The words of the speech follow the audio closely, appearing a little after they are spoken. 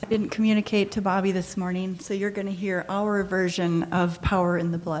didn't communicate to Bobby this morning, so you're going to hear our version of Power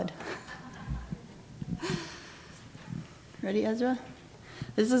in the Blood. Ready, Ezra?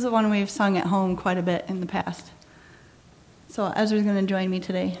 This is the one we've sung at home quite a bit in the past. So Ezra's going to join me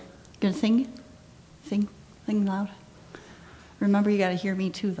today. Going to sing? Sing loud. Remember, you got to hear me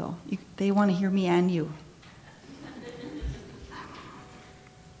too, though. They want to hear me and you.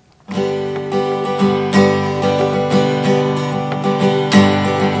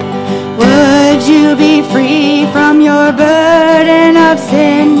 Would you be free from your burden of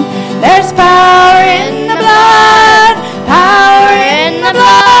sin? There's power in the blood, power in the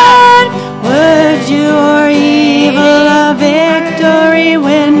blood. Would your evil a victory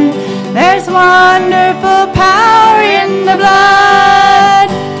win? There's wonderful power in the blood.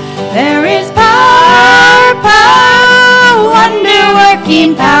 There is power,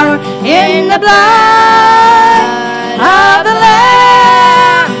 wonder-working power in the blood of the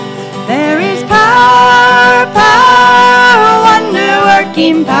Lamb. There is power,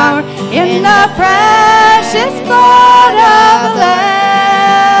 wonder-working power in the precious blood of the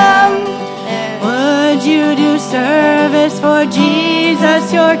Lamb. Would you do service for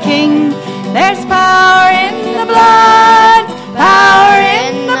Jesus your King? There's power in the blood, power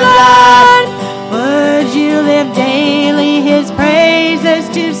in the blood. Would you live daily his praises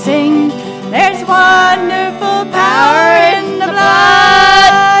to sing? There's wonderful power in the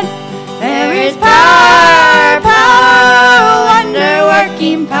blood. There is power,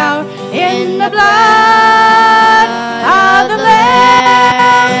 wonder-working power in the blood of the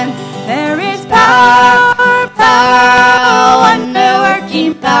Lamb. There is power,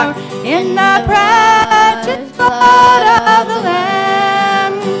 wonder-working power in the precious blood of the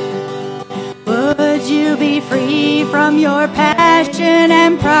Lamb. Would you be free from your passion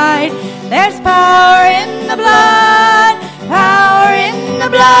and pride? There's power in the blood, power in the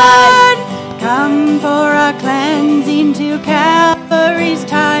blood. Come for a cleansing to Calvary's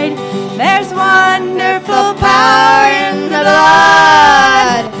tide. There's wonderful power in the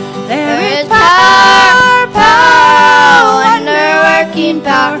blood. There is power, wonder-working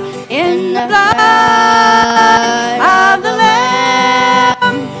power in the blood of the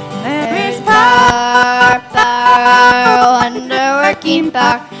Lamb. There is power, wonder-working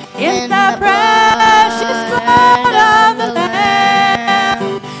power in the precious blood of the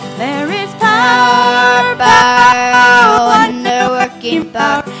Lamb. There is power, wonder-working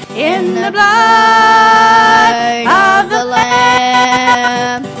power in the blood of the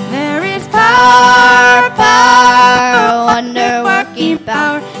Lamb. There is power, wonder-working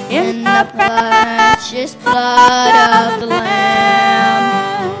power in the precious blood of the Lamb.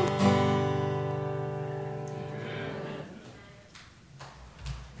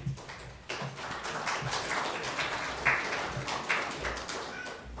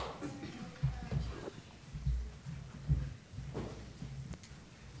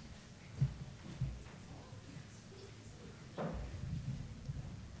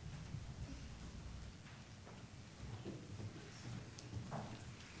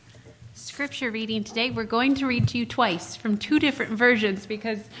 Scripture reading today, we're going to read to you twice from two different versions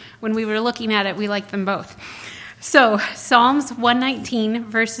because when we were looking at it, we liked them both. So, Psalms 119,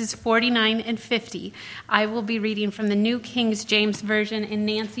 verses 49 and 50. I will be reading from the New King James Version, and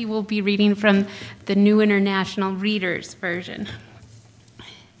Nancy will be reading from the New International Reader's Version.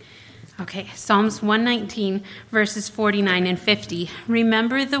 Okay, Psalms 119, verses 49 and 50.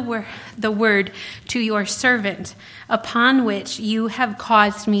 Remember the word to your servant, upon which you have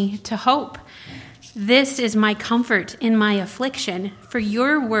caused me to hope. This is my comfort in my affliction, for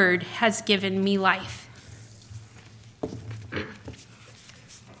your word has given me life.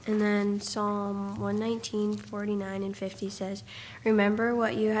 And then Psalm 119, 49 and 50 says, remember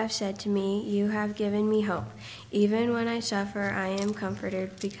what you have said to me, you have given me hope. Even when I suffer, I am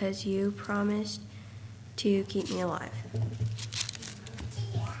comforted because you promised to keep me alive.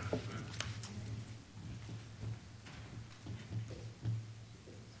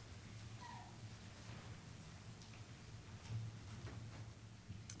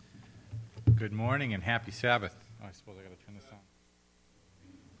 Good morning and happy Sabbath. Oh, I suppose I got to turn this on.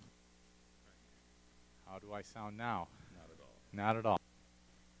 How do I sound now? Not at all.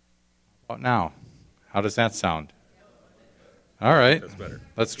 How about now? How does that sound? All right. That's better.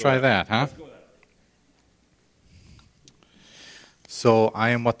 Let's try that, huh? So I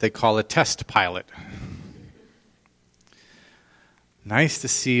am what they call a test pilot. Nice to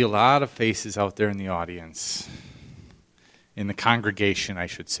see a lot of faces out there in the audience. In the congregation, I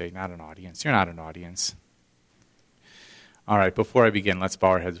should say, not an audience. You're not an audience. All right, before I begin, let's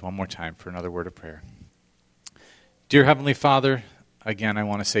bow our heads one more time for another word of prayer. Dear Heavenly Father, again, I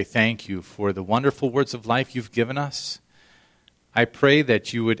want to say thank you for the wonderful words of life you've given us. I pray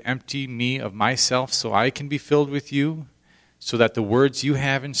that you would empty me of myself so I can be filled with you, so that the words you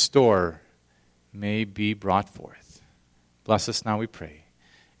have in store may be brought forth. Bless us now, we pray.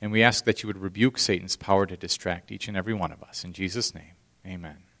 And we ask that you would rebuke Satan's power to distract each and every one of us. In Jesus' name,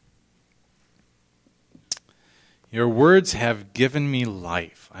 amen. Your words have given me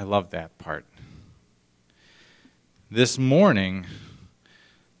life. I love that part. This morning,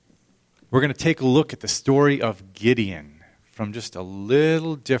 we're going to take a look at the story of Gideon from just a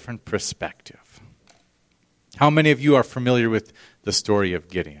little different perspective. How many of you are familiar with the story of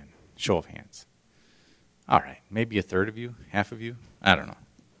Gideon? Show of hands. All right, maybe a third of you, half of you? I don't know.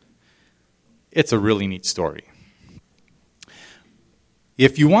 It's a really neat story.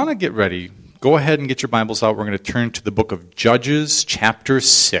 If you want to get ready, go ahead and get your Bibles out. We're going to turn to the book of Judges, chapter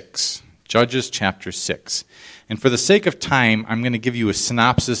 6. Judges, chapter 6. And for the sake of time, I'm going to give you a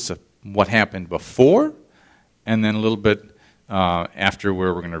synopsis of what happened before and then a little bit after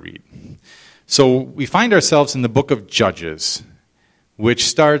where we're going to read. So we find ourselves in the book of Judges, which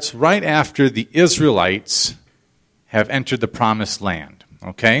starts right after the Israelites have entered the promised land,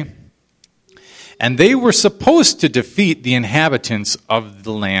 okay? And they were supposed to defeat the inhabitants of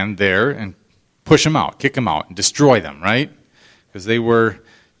the land there and push them out, kick them out, and destroy them, right? Because they were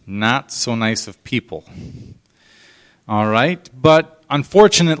not so nice of people. All right? But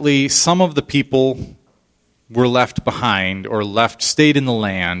unfortunately, some of the people were left behind or stayed in the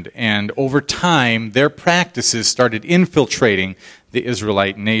land, and over time, their practices started infiltrating the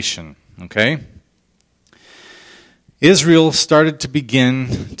Israelite nation, okay? Israel started to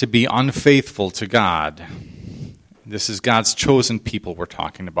begin to be unfaithful to God. This is God's chosen people we're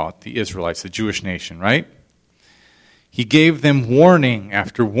talking about, the Israelites, the Jewish nation, right? He gave them warning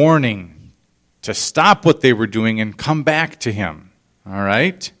after warning to stop what they were doing and come back to him, all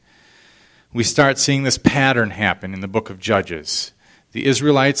right? We start seeing this pattern happen in the book of Judges. The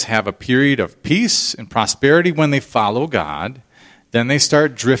Israelites have a period of peace and prosperity when they follow God. Then they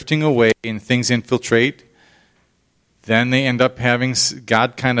start drifting away and things infiltrate. Then they end up having,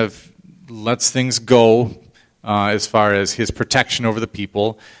 God kind of lets things go as far as his protection over the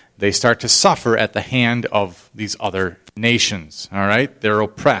people. They start to suffer at the hand of these other nations, all right? They're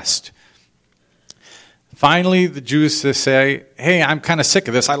oppressed. Finally, the Jews say, hey, I'm kind of sick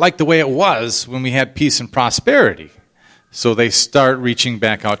of this. I like the way it was when we had peace and prosperity. So they start reaching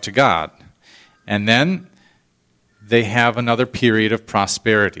back out to God. And then they have another period of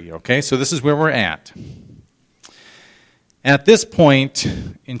prosperity, okay? So this is where we're at. At this point,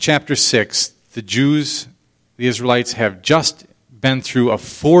 in chapter 6, the Israelites have just been through a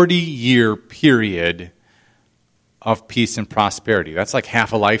 40-year period of peace and prosperity. That's like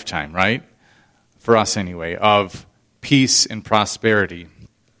half a lifetime, right? For us anyway, of peace and prosperity.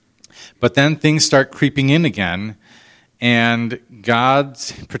 But then things start creeping in again, and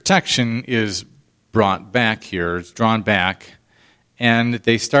God's protection is brought back here, it's drawn back, and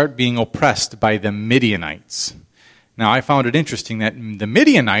they start being oppressed by the Midianites. Now, I found it interesting that the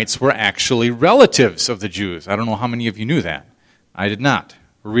Midianites were actually relatives of the Jews. I don't know how many of you knew that. I did not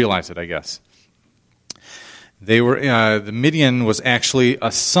realize it, I guess. The Midian was actually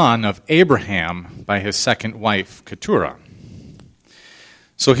a son of Abraham by his second wife, Keturah.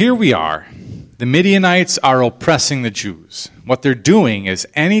 So here we are. The Midianites are oppressing the Jews. What they're doing is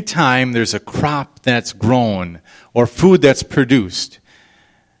anytime there's a crop that's grown or food that's produced,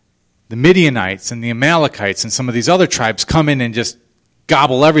 the Midianites and the Amalekites and some of these other tribes come in and just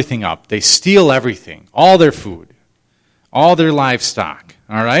gobble everything up. They steal everything, all their food, all their livestock,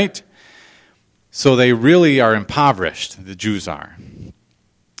 all right? So they really are impoverished, the Jews are.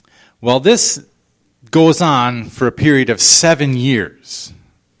 Well, this goes on for a period of 7 years.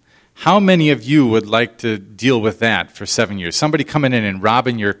 How many of you would like to deal with that for 7 years? Somebody coming in and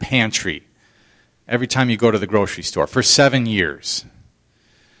robbing your pantry every time you go to the grocery store for 7 years.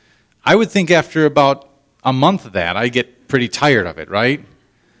 I would think after about a month of that, I get pretty tired of it, right?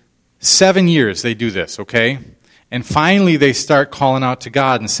 7 years they do this, okay? And finally they start calling out to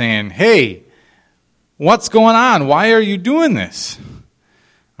God and saying, hey, what's going on? Why are you doing this?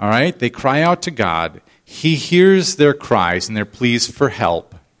 All right, they cry out to God. He hears their cries and their pleas for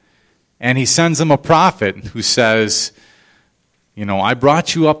help. And he sends them a prophet who says, you know, I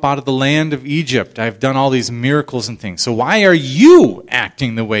brought you up out of the land of Egypt. I've done all these miracles and things. So why are you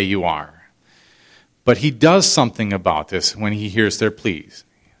acting the way you are? But he does something about this when he hears their pleas.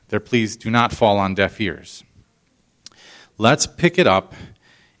 Their pleas do not fall on deaf ears. Let's pick it up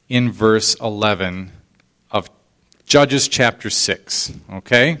in verse 11 of Judges chapter 6,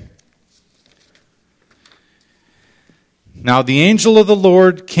 okay? Now the angel of the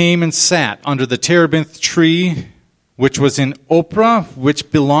Lord came and sat under the terebinth tree, which was in Ophrah,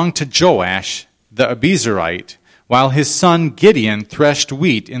 which belonged to Joash the Abiezrite, while his son Gideon threshed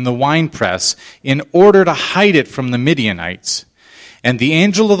wheat in the winepress in order to hide it from the Midianites. And the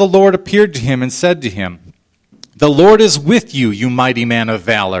angel of the Lord appeared to him and said to him, "The Lord is with you, you mighty man of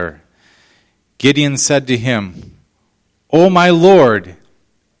valor." Gideon said to him, "O my Lord,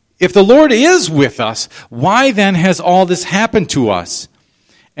 if the Lord is with us, why then has all this happened to us?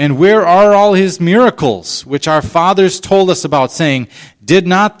 And where are all his miracles, which our fathers told us about, saying, 'Did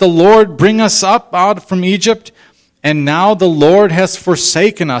not the Lord bring us up out from Egypt?' And now the Lord has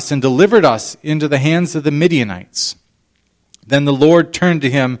forsaken us and delivered us into the hands of the Midianites." Then the Lord turned to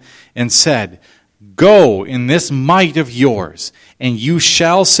him and said, "Go in this might of yours, and you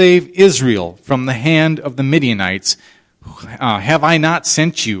shall save Israel from the hand of the Midianites. Have I not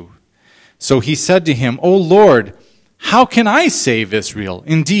sent you?" So he said to him, "O Lord, how can I save Israel?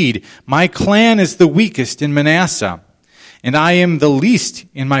 Indeed, my clan is the weakest in Manasseh, and I am the least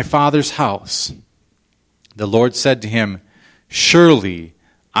in my father's house." The Lord said to him, "Surely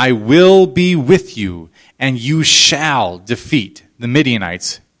I will be with you, and you shall defeat the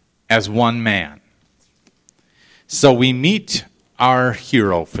Midianites as one man." So we meet our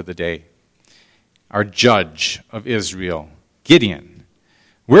hero for the day, our judge of Israel, Gideon.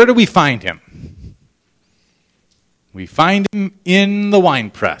 Where do we find him? We find him in the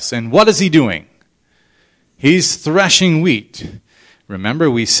winepress. And what is he doing? He's threshing wheat.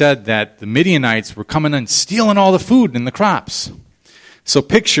 Remember, we said that the Midianites were coming and stealing all the food and the crops. So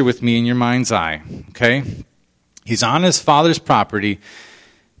picture with me in your mind's eye, okay? He's on his father's property,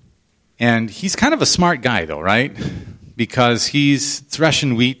 and he's kind of a smart guy, though, right? Because he's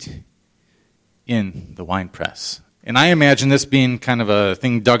threshing wheat in the winepress. And I imagine this being kind of a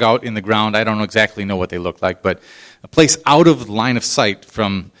thing dug out in the ground. I don't exactly know what they look like, but a place out of line of sight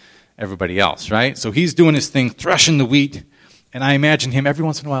from everybody else, right? So he's doing his thing, threshing the wheat, and I imagine him every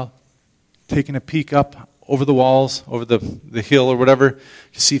once in a while taking a peek up over the walls, over the hill or whatever,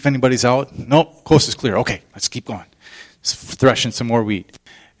 to see if anybody's out. Nope, coast is clear. Okay, let's keep going. Just threshing some more wheat.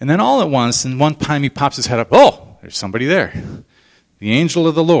 And then all at once, and one time he pops his head up, oh, there's somebody there. The angel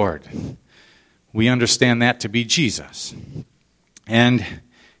of the Lord. We understand that to be Jesus. And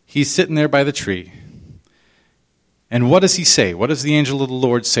he's sitting there by the tree. And what does he say? What does the angel of the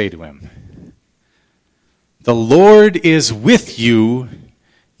Lord say to him? "The Lord is with you,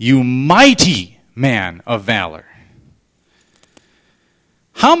 you mighty man of valor."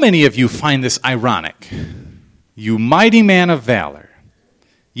 How many of you find this ironic? You mighty man of valor.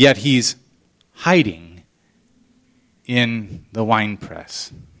 Yet he's hiding in the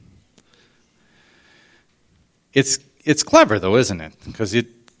winepress. It's clever, though, isn't it? Because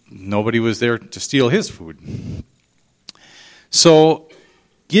nobody was there to steal his food. So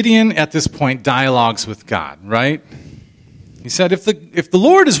Gideon, at this point, dialogues with God, right? He said, if the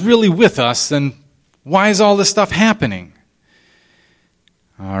Lord is really with us, then why is all this stuff happening?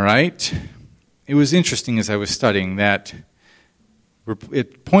 All right. It was interesting as I was studying that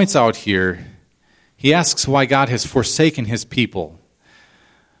it points out here, he asks why God has forsaken his people.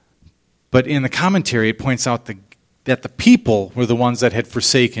 But in the commentary, it points out that the people were the ones that had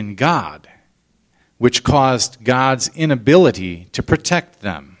forsaken God, which caused God's inability to protect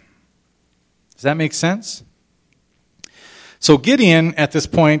them. Does that make sense? So Gideon, at this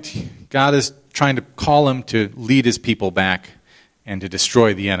point, God is trying to call him to lead his people back and to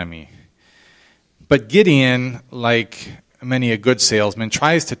destroy the enemy. But Gideon, like many a good salesman,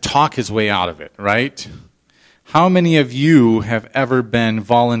 tries to talk his way out of it, right? How many of you have ever been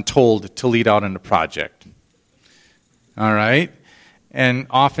voluntold to lead out in a project? All right? And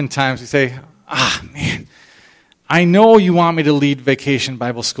oftentimes we say, man, I know you want me to lead Vacation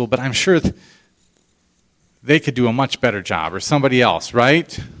Bible School, but I'm sure they could do a much better job, or somebody else,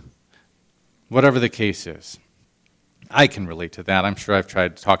 right? Whatever the case is. I can relate to that. I'm sure I've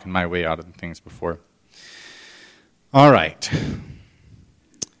tried talking my way out of things before. All right.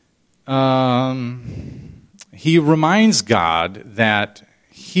 He reminds God that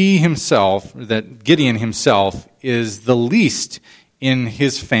that Gideon himself is the least in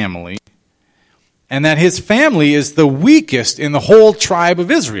his family, and that his family is the weakest in the whole tribe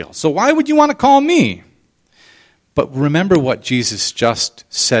of Israel. So why would you want to call me? But remember what Jesus just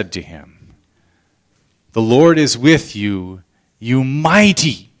said to him. The Lord is with you, you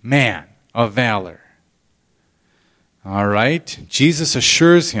mighty man of valor. All right? Jesus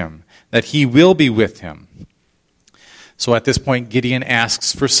assures him that he will be with him. So at this point, Gideon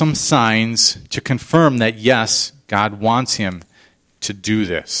asks for some signs to confirm that, yes, God wants him to do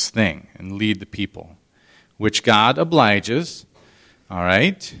this thing and lead the people. which God obliges. All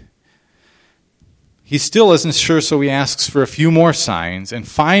right? He still isn't sure, so he asks for a few more signs. And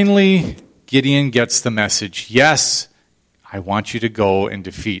finally, Gideon gets the message, yes, I want you to go and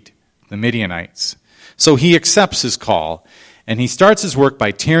defeat the Midianites. So he accepts his call, and he starts his work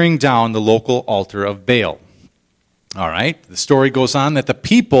by tearing down the local altar of Baal. All right? The story goes on that the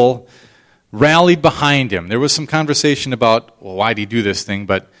people rallied behind him. There was some conversation about, well, why did he do this thing?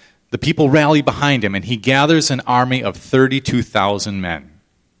 But the people rally behind him, and he gathers an army of 32,000 men.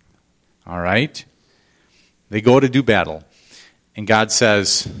 All right? They go to do battle. And God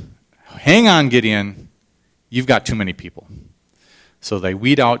says, hang on, Gideon. You've got too many people. So they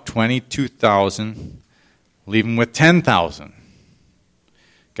weed out 22,000, leave them with 10,000.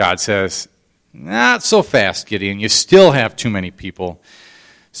 God says, not so fast, Gideon. You still have too many people.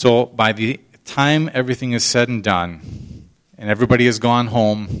 So by the time everything is said and done, and everybody has gone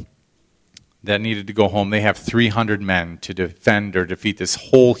home that needed to go home, they have 300 men to defend or defeat this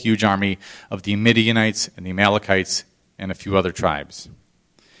whole huge army of the Midianites and the Amalekites and a few other tribes.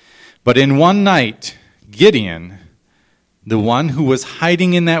 But in one night, Gideon, the one who was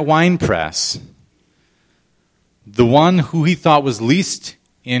hiding in that wine press, the one who he thought was least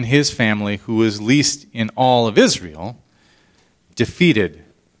in his family, who was least in all of Israel, defeated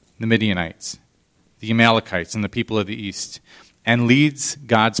the Midianites, the Amalekites, and the people of the east, and leads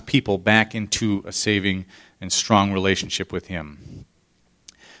God's people back into a saving and strong relationship with him.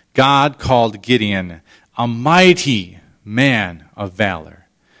 God called Gideon a mighty man of valor.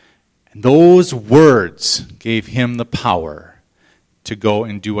 And those words gave him the power to go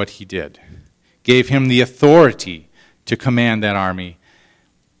and do what he did. Gave him the authority to command that army.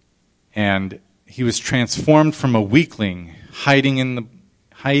 And he was transformed from a weakling hiding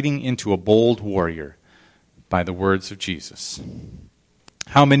into a bold warrior by the words of Jesus.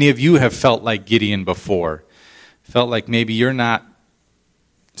 How many of you have felt like Gideon before? Felt like maybe you're not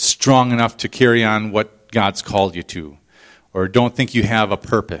strong enough to carry on what God's called you to, or don't think you have a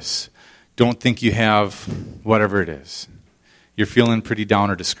purpose, don't think you have whatever it is. You're feeling pretty down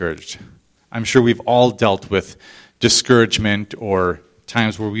or discouraged. I'm sure we've all dealt with discouragement or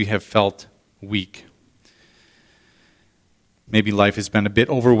times where we have felt weak. Maybe life has been a bit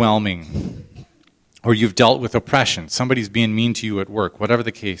overwhelming, or you've dealt with oppression. Somebody's being mean to you at work, whatever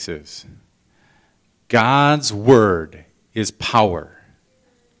the case is. God's word is power.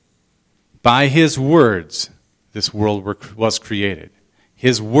 By his words, this world was created.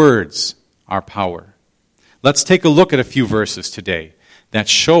 His words are power. Let's take a look at a few verses today that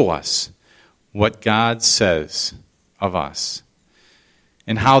show us what God says of us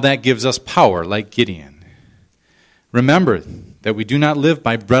and how that gives us power, like Gideon. Remember that we do not live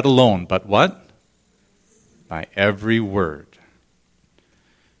by bread alone, but what? By every word.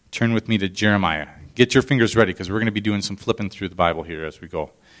 Turn with me to Jeremiah. Get your fingers ready because we're going to be doing some flipping through the Bible here as we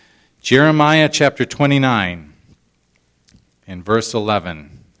go. Jeremiah chapter 29 and verse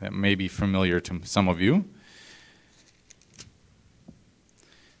 11. That may be familiar to some of you.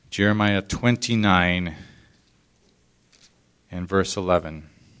 Jeremiah 29 and verse 11.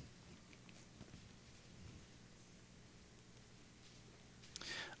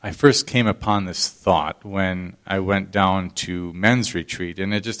 I first came upon this thought when I went down to men's retreat,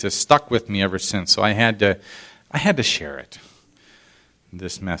 and it just has stuck with me ever since. So I had to share it,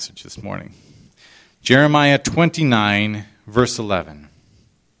 this message this morning. Jeremiah 29, verse 11.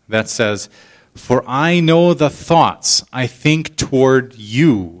 That says, "For I know the thoughts I think toward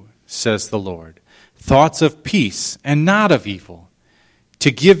you, says the Lord, thoughts of peace and not of evil,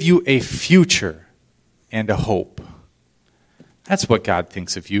 to give you a future and a hope." That's what God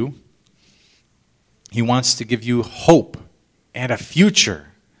thinks of you. He wants to give you hope and a future.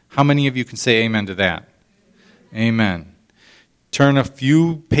 How many of you can say amen to that? Amen. Turn a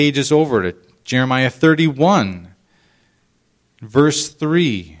few pages over to Jeremiah 31, verse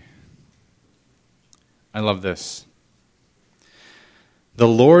 3. I love this. "The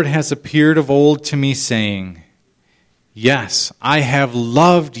Lord has appeared of old to me, saying, yes, I have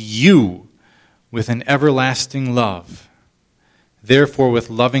loved you with an everlasting love. Therefore, with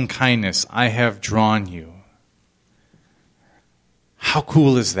loving kindness, I have drawn you." How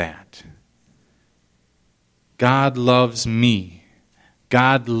cool is that? God loves me.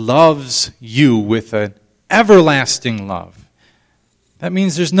 God loves you with an everlasting love. That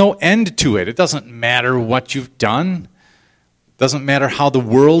means there's no end to it. It doesn't matter what you've done. It doesn't matter how the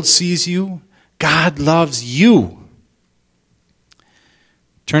world sees you. God loves you.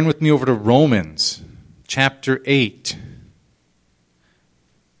 Turn with me over to Romans chapter 8.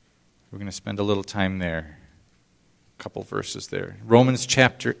 We're going to spend a little time there. A couple verses there. Romans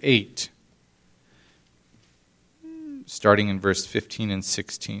chapter 8. starting in verse 15 and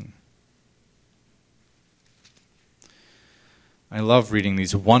 16. I love reading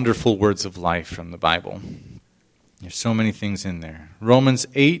these wonderful words of life from the Bible. There's so many things in there. Romans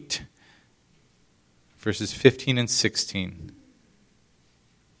 8, verses 15 and 16.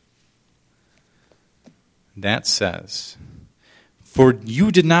 That says, "For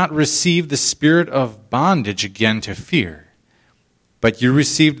you did not receive the spirit of bondage again to fear, but you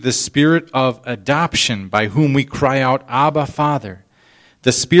received the spirit of adoption, by whom we cry out, Abba, Father.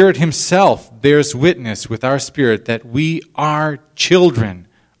 The Spirit himself bears witness with our spirit that we are children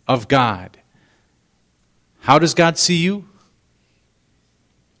of God." How does God see you?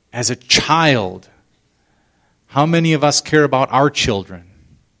 As a child. How many of us care about our children?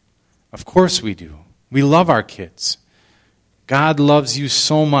 Of course we do. We love our kids. God loves you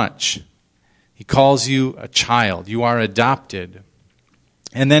so much. He calls you a child. You are adopted.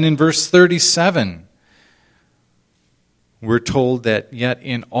 And then in verse 37, we're told that yet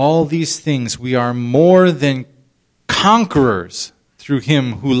in all these things we are more than conquerors through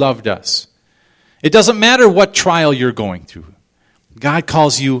him who loved us. It doesn't matter what trial you're going through. God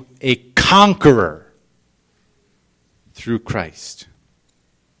calls you a conqueror through Christ.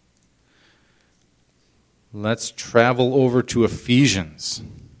 Let's travel over to Ephesians.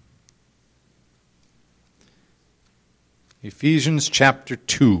 Ephesians chapter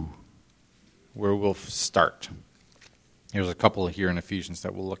 2, where we'll start. There's a couple here in Ephesians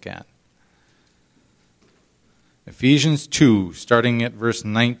that we'll look at. Ephesians 2, starting at verse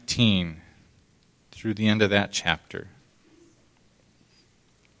 19, through the end of that chapter.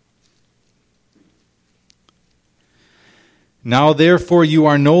 "Now therefore you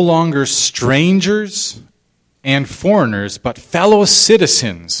are no longer strangers and foreigners, but fellow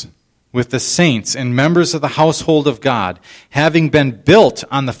citizens with the saints and members of the household of God, having been built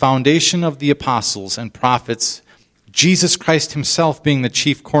on the foundation of the apostles and prophets, Jesus Christ himself being the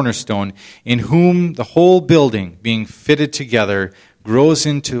chief cornerstone, in whom the whole building, being fitted together, grows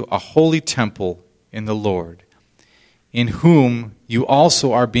into a holy temple in the Lord, in whom you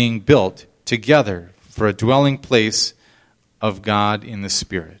also are being built together for a dwelling place of God in the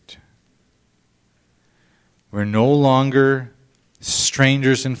Spirit." We're no longer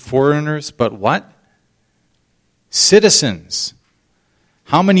strangers and foreigners, but what? Citizens.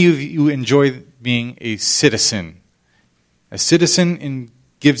 How many of you enjoy being a citizen? A citizen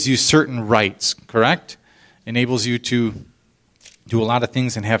gives you certain rights, correct? Enables you to do a lot of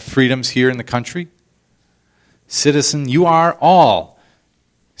things and have freedoms here in the country. Citizen, you are all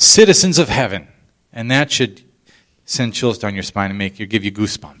citizens of heaven. And that should send chills down your spine and give you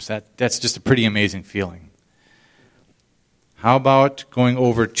goosebumps. That's just a pretty amazing feeling. How about going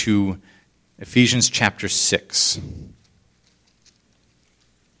over to Ephesians chapter 6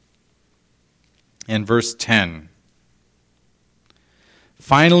 and verse 10.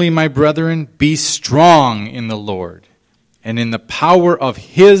 "Finally, my brethren, be strong in the Lord and in the power of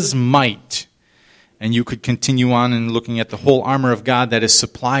his might." And you could continue on in looking at the whole armor of God that is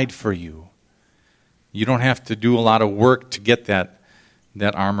supplied for you. You don't have to do a lot of work to get that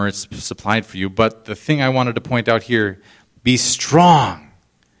armor. It's supplied for you. But the thing I wanted to point out here, be strong.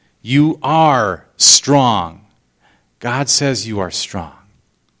 You are strong. God says you are strong.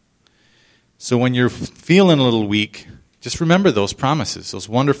 So when you're feeling a little weak, just remember those promises, those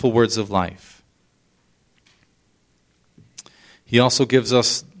wonderful words of life. He also gives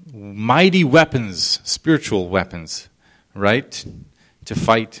us mighty weapons, spiritual weapons, right, to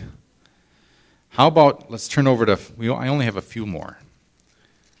fight. How about, let's turn over to, I only have a few more.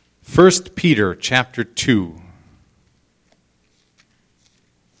 1 Peter chapter 2.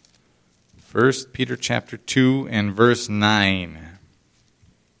 1 Peter chapter 2 and verse 9.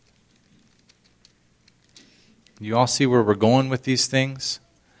 You all see where we're going with these things?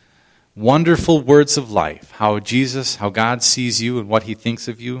 Wonderful words of life. How God sees you and what he thinks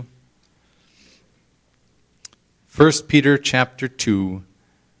of you. 1 Peter chapter 2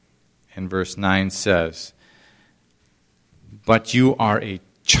 and verse 9 says, "But you are a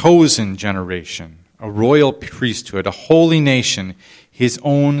chosen generation, a royal priesthood, a holy nation, his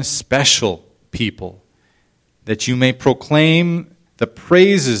own special people, that you may proclaim the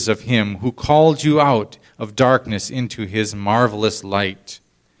praises of him who called you out of darkness into his marvelous light."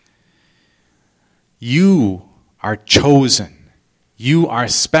 You are chosen. You are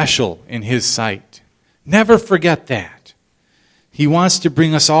special in his sight. Never forget that. He wants to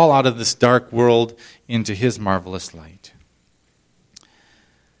bring us all out of this dark world into his marvelous light.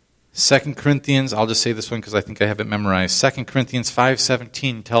 2 Corinthians, I'll just say this one because I think I have it memorized. 2 Corinthians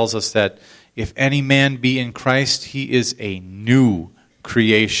 5:17 tells us that if any man be in Christ, he is a new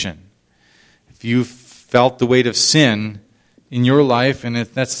creation. If you've felt the weight of sin in your life, and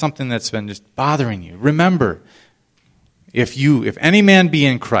if that's something that's been just bothering you, remember, if any man be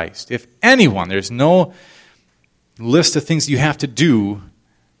in Christ, if anyone, there's no list of things you have to do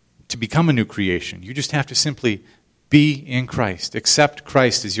to become a new creation. You just have to simply be in Christ. Accept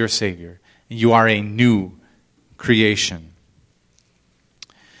Christ as your Savior. And you are a new creation.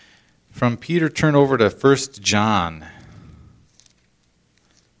 From Peter, turn over to 1 John.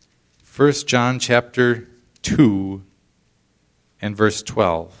 1 John chapter 2 and verse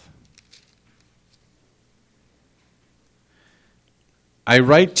 12. I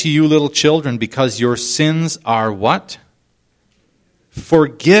write to you, little children, because your sins are what?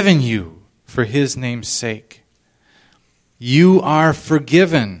 Forgiven you for his name's sake. You are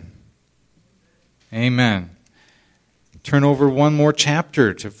forgiven. Amen. Turn over one more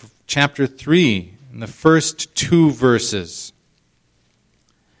chapter to chapter 3, in the first 2 verses.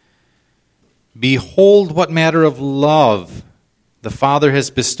 Behold, what manner of love the Father has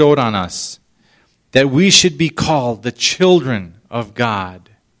bestowed on us, that we should be called the children of God.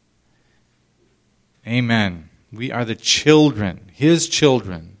 Amen. We are the children, his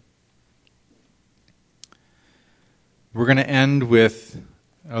children. We're going to end with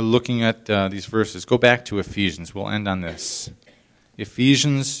looking at these verses. Go back to Ephesians. We'll end on this.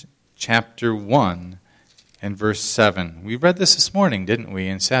 Ephesians chapter 1 and verse 7. We read this morning, didn't we,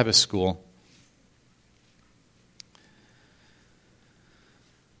 in Sabbath school?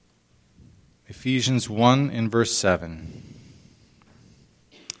 Ephesians 1 and verse 7.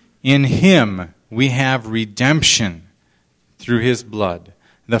 In him we have redemption through his blood,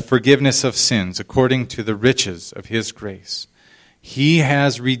 the forgiveness of sins according to the riches of his grace. He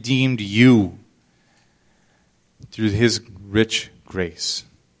has redeemed you through his rich grace.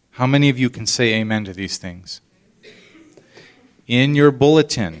 How many of you can say amen to these things? In your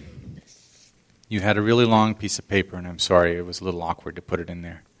bulletin, you had a really long piece of paper, and I'm sorry, it was a little awkward to put it in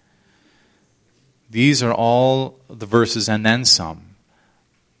there. These are all the verses and then some.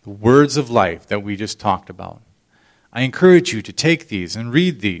 The words of life that we just talked about. I encourage you to take these and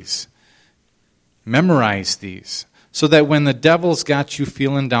read these. Memorize these. So that when the devil's got you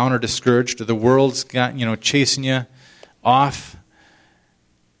feeling down or discouraged, or the world's got, chasing you off,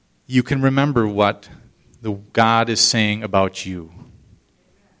 you can remember what the God is saying about you.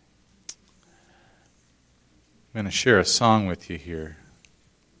 I'm going to share a song with you here.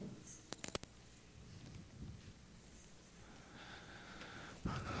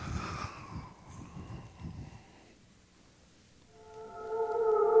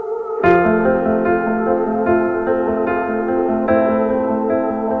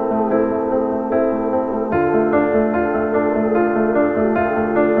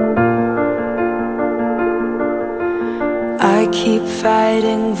 Keep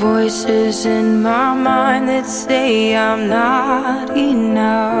fighting voices in my mind that say I'm not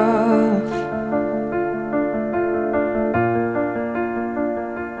enough.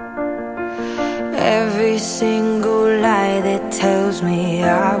 Every single lie that tells me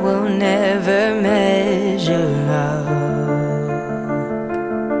I will never measure up.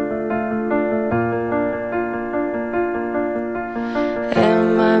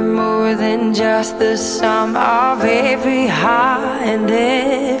 Than just the sum of every high and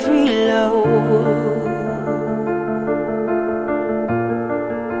every low.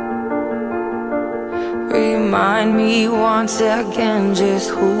 Remind me once again just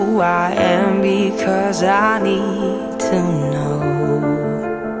who I am, because I need to know.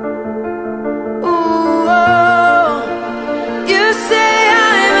 Ooh, oh, you say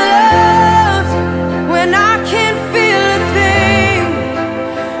I'm loved when I can't feel a thing.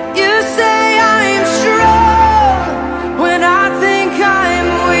 You say I'm strong when I think I'm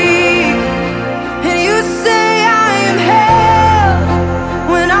weak, and you say I am held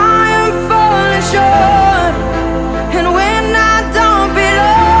when I am falling short, and when I don't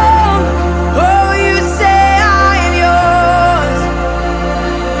belong. Oh, you say I am yours.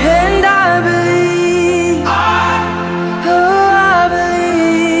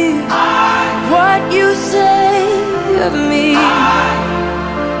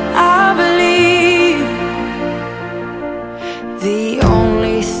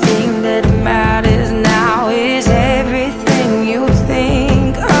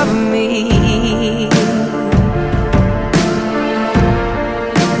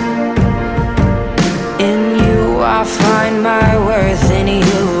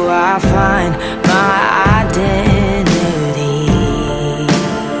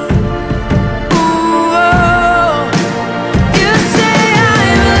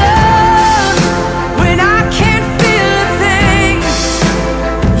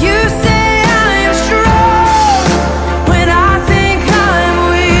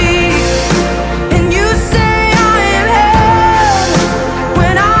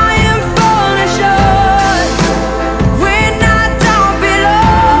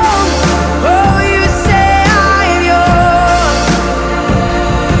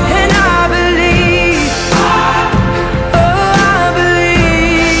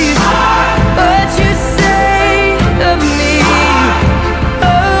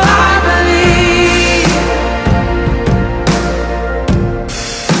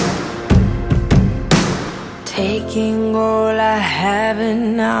 taking all I have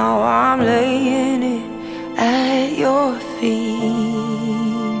and now I'm laying it at your feet.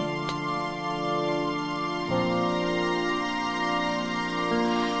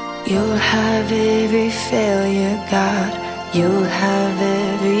 You'll have every failure, God. You'll have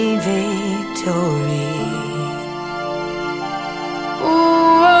every victory.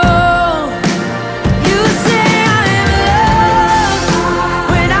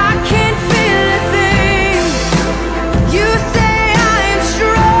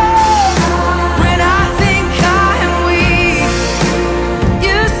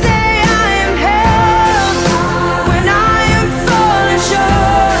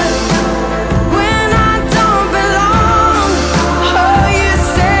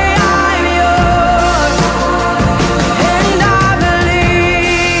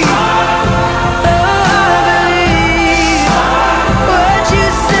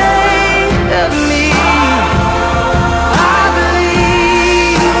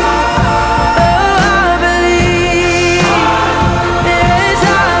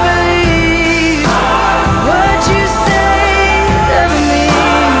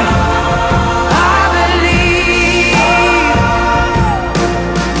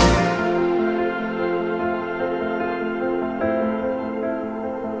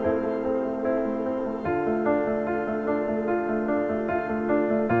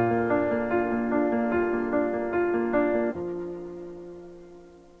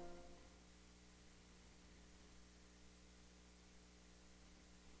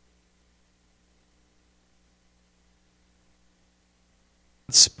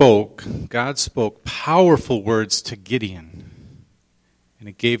 God spoke powerful words to Gideon, and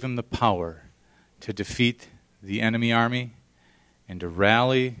it gave him the power to defeat the enemy army and to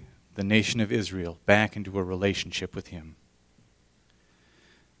rally the nation of Israel back into a relationship with him.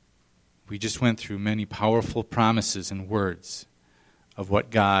 We just went through many powerful promises and words of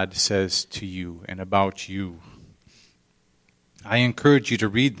what God says to you and about you. I encourage you to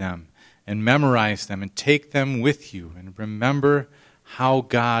read them and memorize them and take them with you and remember how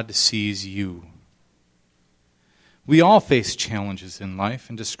God sees you. We all face challenges in life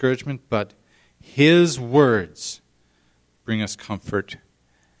and discouragement, but His words bring us comfort,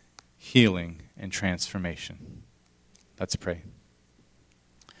 healing, and transformation. Let's pray.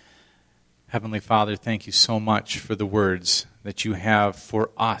 Heavenly Father, thank you so much for the words that you have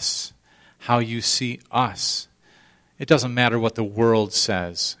for us, how you see us. It doesn't matter what the world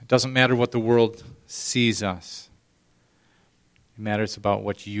says. It doesn't matter what the world sees us. It matters about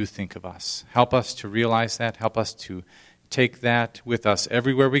what you think of us. Help us to realize that. Help us to take that with us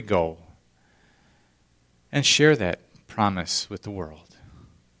everywhere we go and share that promise with the world.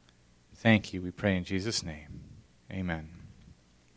 Thank you, we pray in Jesus' name. Amen.